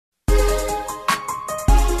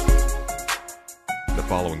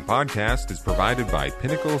following podcast is provided by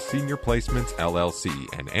Pinnacle Senior Placements, LLC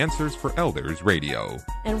and Answers for Elders Radio.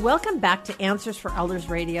 And welcome back to Answers for Elders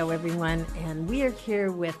Radio, everyone. And we are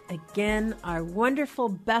here with, again, our wonderful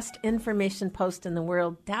best information post in the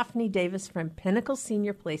world, Daphne Davis from Pinnacle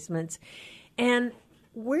Senior Placements. And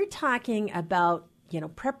we're talking about,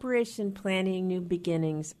 preparation, planning, new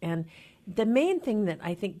beginnings. And the main thing that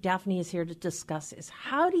I think Daphne is here to discuss is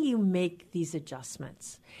how do you make these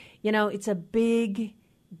adjustments? It's a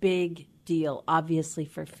big deal, obviously,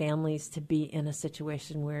 for families to be in a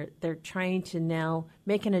situation where they're trying to now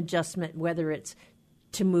make an adjustment, whether it's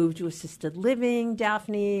to move to assisted living,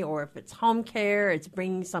 Daphne, or if it's home care, it's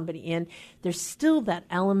bringing somebody in. There's still that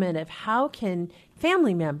element of how can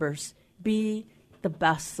family members be the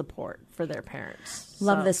best support for their parents.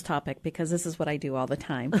 Love this topic because this is what I do all the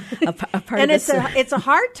time. It's a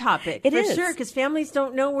hard topic for sure, because families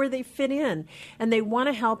don't know where they fit in and they want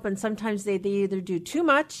to help, and sometimes they either do too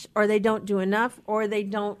much or they don't do enough or they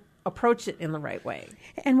don't approach it in the right way.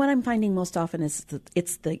 And what I'm finding most often is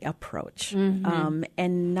it's the approach,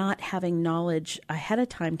 and not having knowledge ahead of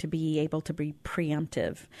time to be able to be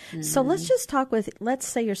preemptive. So let's just let's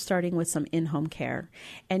say you're starting with some in-home care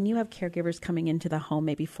and you have caregivers coming into the home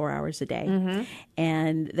maybe 4 hours a day,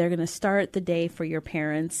 and they're going to start the day for your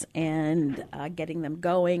parents and getting them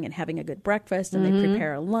going and having a good breakfast, and they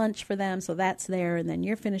prepare a lunch for them. So that's there. And then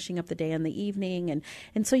you're finishing up the day in the evening.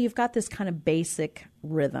 And so you've got this kind of basic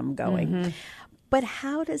rhythm going. But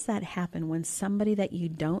how does that happen when somebody that you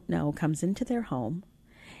don't know comes into their home,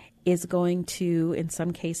 is going to, in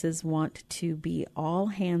some cases, want to be all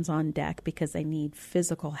hands on deck because they need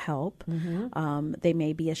physical help? They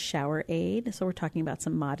may be a shower aide. So we're talking about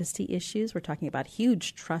some modesty issues. We're talking about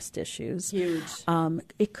huge trust issues.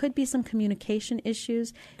 It could be some communication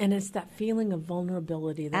issues. And it's that feeling of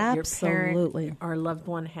vulnerability that your parent or loved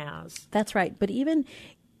one has. That's right. But even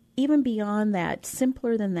beyond that,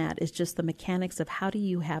 simpler than that, is just the mechanics of how do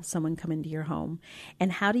you have someone come into your home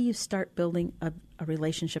and how do you start building a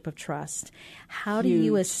relationship of trust? How do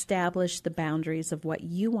you establish the boundaries of what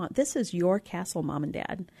you want? This is your castle, Mom and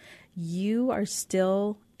Dad. You are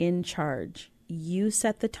still in charge. You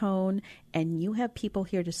set the tone and you have people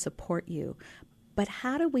here to support you. But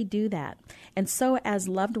how do we do that? And so as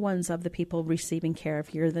loved ones of the people receiving care,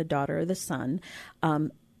 if you're the daughter or the son,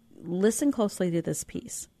 listen closely to this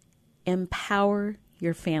piece. Empower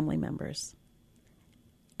your family members.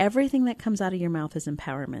 Everything that comes out of your mouth is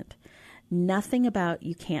empowerment. Nothing about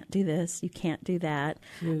you can't do this, you can't do that.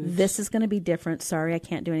 This is going to be different. Sorry, I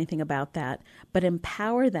can't do anything about that. But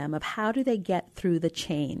empower them of how do they get through the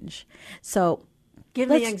change. So give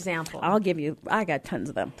me an example. I got tons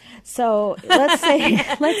of them. So let's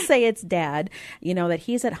say it's Dad, that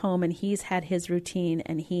he's at home and he's had his routine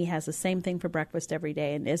and he has the same thing for breakfast every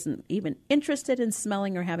day and isn't even interested in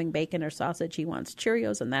smelling or having bacon or sausage. He wants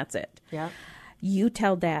Cheerios and that's it. Yeah. You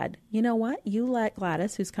tell Dad, you know what? You let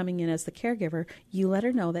Gladys, who's coming in as the caregiver, you let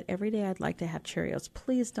her know that every day I'd like to have Cheerios.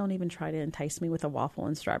 Please don't even try to entice me with a waffle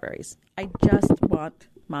and strawberries. I just want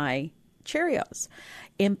my Cheerios.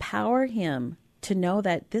 Empower him to know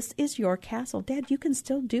that this is your castle. Dad, you can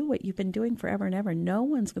still do what you've been doing forever and ever. No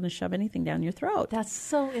one's going to shove anything down your throat. That's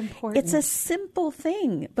so important. It's a simple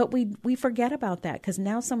thing, but we forget about that because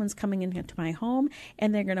now someone's coming into my home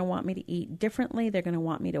and they're going to want me to eat differently. They're going to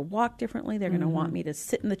want me to walk differently. They're going to want me to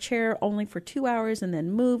sit in the chair only for 2 hours and then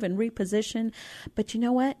move and reposition. But you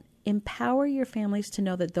know what? Empower your families to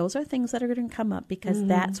know that those are things that are going to come up because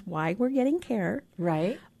that's why we're getting care.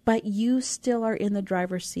 Right. But you still are in the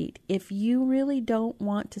driver's seat. If you really don't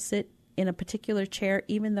want to sit in a particular chair,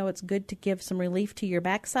 even though it's good to give some relief to your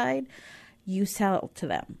backside, you sell to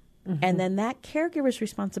them. And then that caregiver's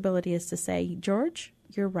responsibility is to say, George,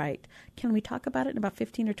 you're right. Can we talk about it in about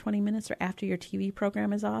 15 or 20 minutes or after your TV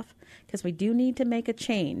program is off? Because we do need to make a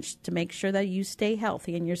change to make sure that you stay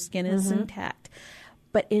healthy and your skin is intact.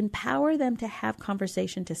 But empower them to have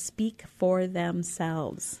conversation, to speak for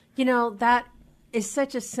themselves. That is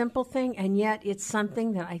such a simple thing, and yet it's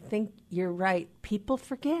something that I think you're right. People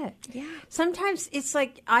forget. Yeah. Sometimes it's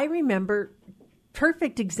like, I remember,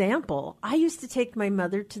 perfect example, I used to take my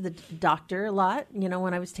mother to the doctor a lot,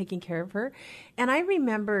 when I was taking care of her. And I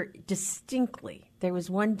remember distinctly, there was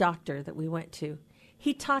one doctor that we went to.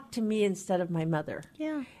 He talked to me instead of my mother.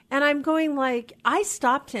 Yeah. And I'm going I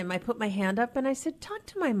stopped him. I put my hand up and I said, talk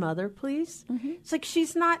to my mother, please. It's like,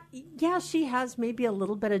 she's not, she has maybe a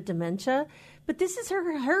little bit of dementia, but this is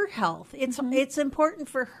her health. It's important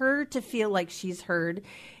for her to feel like she's heard.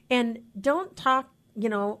 And don't talk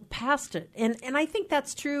past it. And I think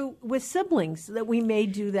that's true with siblings, that we may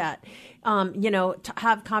do that, to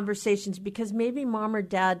have conversations, because maybe mom or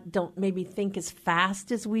dad don't maybe think as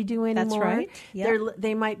fast as we do anymore. That's right. Yep.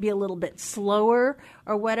 They might be a little bit slower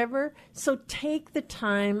or whatever. So take the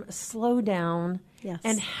time, slow down, Yes.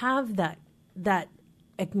 and have that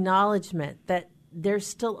acknowledgement that they're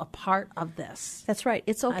still a part of this. That's right.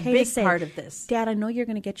 It's okay a big to say, part of this. Dad, I know you're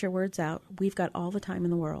going to get your words out. We've got all the time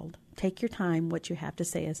in the world. Take your time. What you have to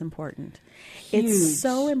say is important. Huge. It's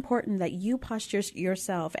so important that you posture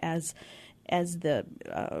yourself as the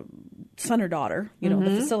son or daughter, the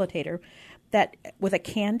facilitator, that with a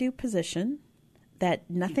can-do position, that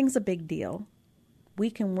nothing's a big deal.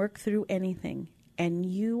 We can work through anything, and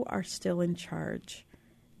you are still in charge.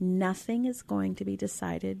 Nothing is going to be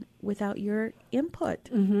decided without your input.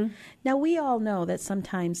 Mm-hmm. Now, we all know that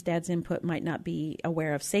sometimes Dad's input might not be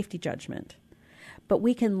aware of safety judgment, but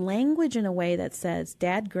we can language in a way that says,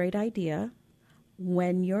 Dad, great idea.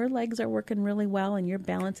 When your legs are working really well and your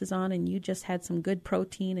balance is on and you just had some good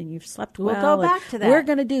protein and you've slept well, we'll go back to that. We're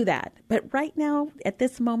going to do that. But right now, at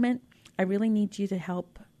this moment, I really need you to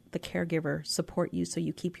help the caregiver support you so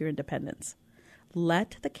you keep your independence.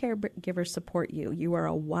 Let the caregiver support you. You are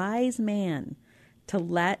a wise man to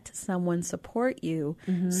let someone support you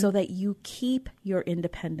so that you keep your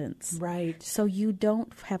independence. Right. So you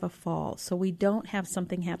don't have a fall. So we don't have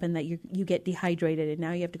something happen that you get dehydrated and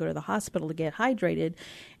now you have to go to the hospital to get hydrated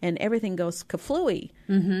and everything goes kaflooey.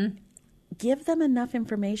 Mm-hmm. Give them enough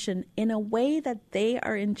information in a way that they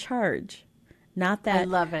are in charge. Not that I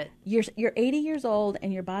love it. You're 80 years old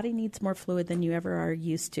and your body needs more fluid than you ever are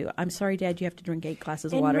used to. I'm sorry, Dad, you have to drink 8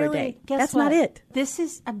 glasses of water really, a day. Guess That's what? not it. This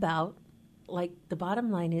is about, the bottom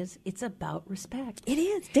line is, it's about respect. It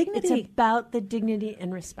is dignity. It's about the dignity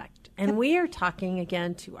and respect. And we are talking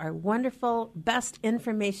again to our wonderful best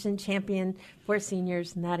information champion for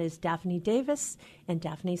seniors, and that is Daphne Davis. And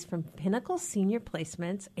Daphne's from Pinnacle Senior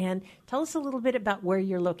Placements. And tell us a little bit about where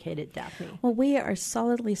you're located, Daphne. Well, we are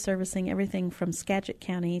solidly servicing everything from Skagit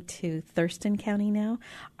County to Thurston County now.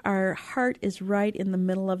 Our heart is right in the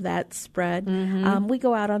middle of that spread. Mm-hmm. We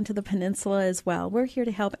go out onto the peninsula as well. We're here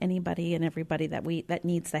to help anybody and everybody that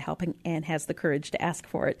needs the help and has the courage to ask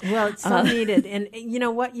for it. Well, it's so needed. And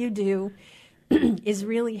what you do is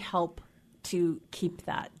really help to keep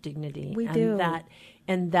that dignity. We do.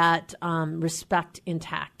 And that respect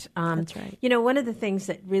intact. That's right. One of the things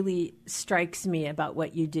that really strikes me about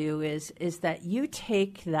what you do is that you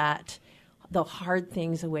take the hard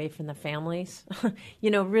things away from the families.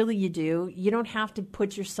 Really you do. You don't have to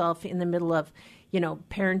put yourself in the middle of,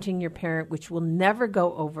 parenting your parent, which will never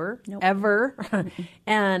go over, ever.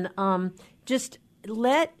 And just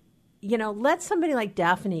let somebody like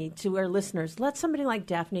Daphne, to our listeners, let somebody like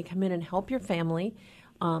Daphne come in and help your family.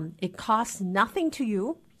 It costs nothing to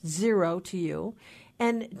you, zero to you.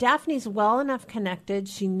 And Daphne's well enough connected.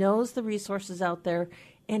 She knows the resources out there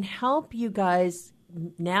and help you guys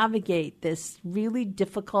navigate this really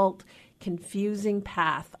difficult, confusing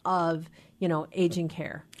path of, aging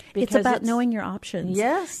care. It's about knowing your options.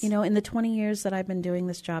 Yes. In the 20 years that I've been doing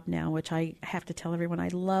this job now, which I have to tell everyone, I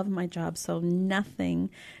love my job, so nothing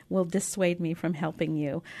will dissuade me from helping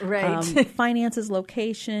you. Right. Finances,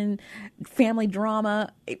 location, family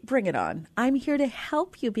drama, bring it on. I'm here to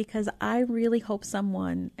help you because I really hope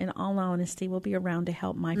someone, in all honesty, will be around to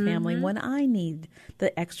help my family when I need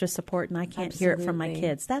the extra support and I can't hear it from my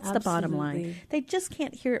kids. That's the bottom line. They just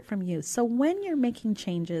can't hear it from you. So when you're making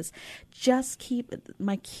changes, just keep,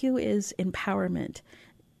 my cue is empowerment.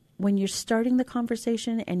 When you're starting the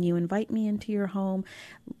conversation and you invite me into your home,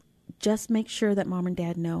 just make sure that mom and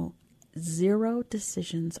dad know 0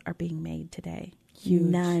 decisions are being made today. Huge.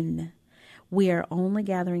 None. We are only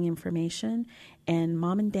gathering information, and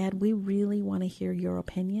mom and dad, we really want to hear your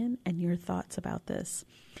opinion and your thoughts about this.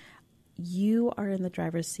 You are in the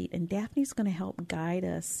driver's seat, and Daphne's going to help guide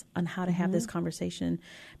us on how to have this conversation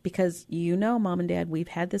because mom and dad, we've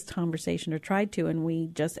had this conversation or tried to, and we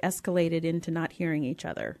just escalated into not hearing each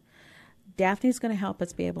other. Daphne's going to help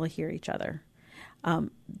us be able to hear each other.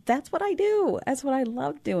 That's what I do. That's what I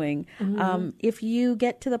love doing. If you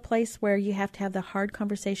get to the place where you have to have the hard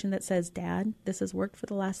conversation that says, Dad, this has worked for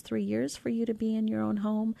the last 3 years for you to be in your own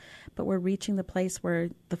home, but we're reaching the place where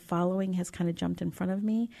the following has kind of jumped in front of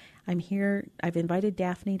me. I'm here. I've invited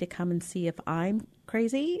Daphne to come and see if I'm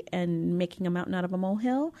crazy and making a mountain out of a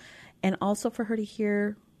molehill, and also for her to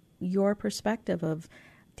hear your perspective of,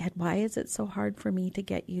 Dad, why is it so hard for me to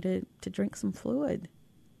get you to drink some fluid?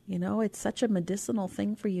 It's such a medicinal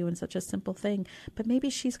thing for you and such a simple thing. But maybe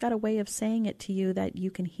she's got a way of saying it to you that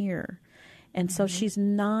you can hear. And so she's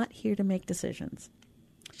not here to make decisions.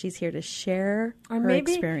 She's here to share or her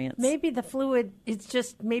experience. Maybe the fluid, it's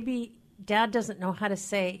just maybe Dad doesn't know how to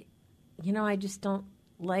say, I just don't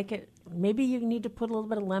like it. Maybe you need to put a little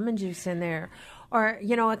bit of lemon juice in there. Or,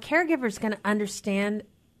 a caregiver is going to understand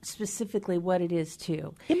specifically what it is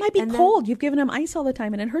too. It might be cold. You've given him ice all the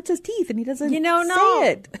time and it hurts his teeth and he doesn't say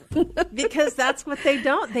it. Because that's what they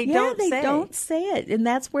don't. They don't say it. And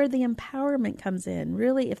that's where the empowerment comes in.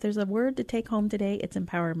 Really, if there's a word to take home today, it's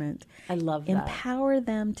empowerment. I love that. Empower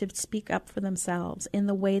them to speak up for themselves in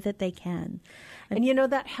the way that they can. And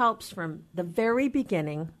that helps from the very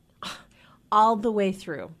beginning all the way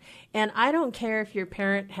through. And I don't care if your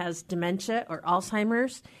parent has dementia or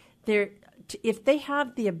Alzheimer's, if they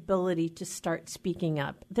have the ability to start speaking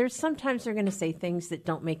up, sometimes they're going to say things that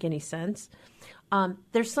don't make any sense.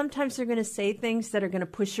 Sometimes they're going to say things that are going to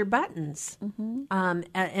push your buttons. Mm-hmm.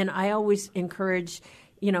 And I always encourage,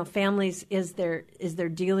 families as they're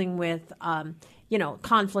dealing with,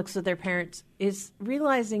 conflicts with their parents, is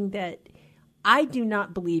realizing that I do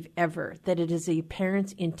not believe ever that it is a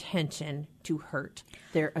parent's intention to hurt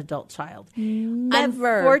their adult child.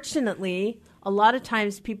 Never. Unfortunately, a lot of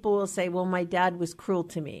times people will say, well, my dad was cruel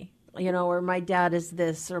to me, or my dad is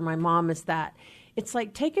this, or my mom is that. It's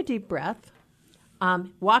like, take a deep breath,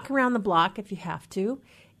 walk around the block if you have to,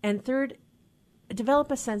 and third,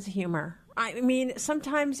 develop a sense of humor. I mean,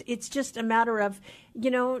 sometimes it's just a matter of,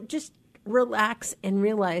 just relax and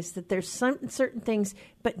realize that there's some certain things,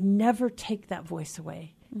 but never take that voice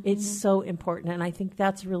away. Mm-hmm. It's so important. And I think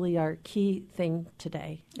that's really our key thing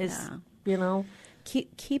today is,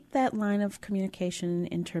 Keep that line of communication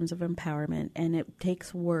in terms of empowerment, and it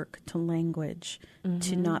takes work to language,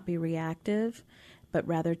 to not be reactive, but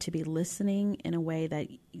rather to be listening in a way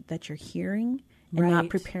that you're hearing and not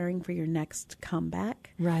preparing for your next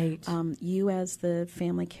comeback. Right. You as the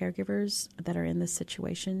family caregivers that are in this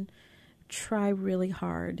situation, try really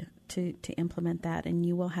hard to implement that, and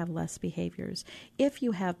you will have less behaviors. If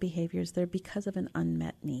you have behaviors, they're because of an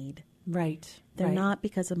unmet need. Right. They're not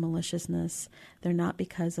because of maliciousness. They're not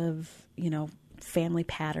because of, family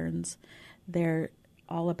patterns. They're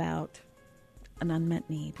all about an unmet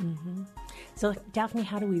need. Mm-hmm. So, Daphne,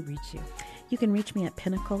 how do we reach you? You can reach me at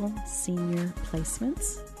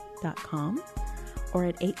pinnacleseniorplacements.com or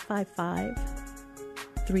at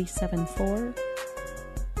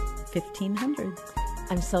 855-374-1500.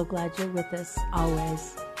 I'm so glad you're with us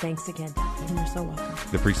always. Thanks again, Daphne. You're so welcome.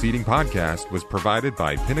 The preceding podcast was provided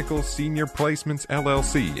by Pinnacle Senior Placements,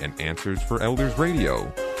 LLC and Answers for Elders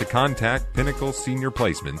Radio. To contact Pinnacle Senior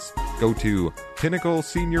Placements, go to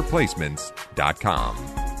pinnacleseniorplacements.com.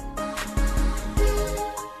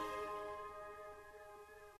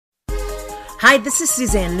 Hi, this is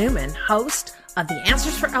Suzanne Newman, host of the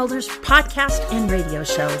Answers for Elders podcast and radio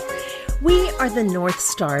show. We are the North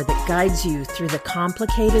Star that guides you through the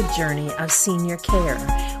complicated journey of senior care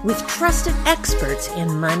with trusted experts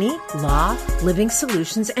in money, law, living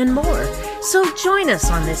solutions, and more. So join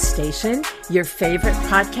us on this station, your favorite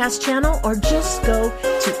podcast channel, or just go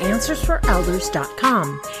to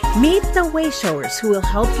AnswersForElders.com. Meet the Wayshowers who will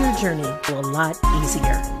help your journey go a lot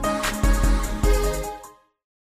easier.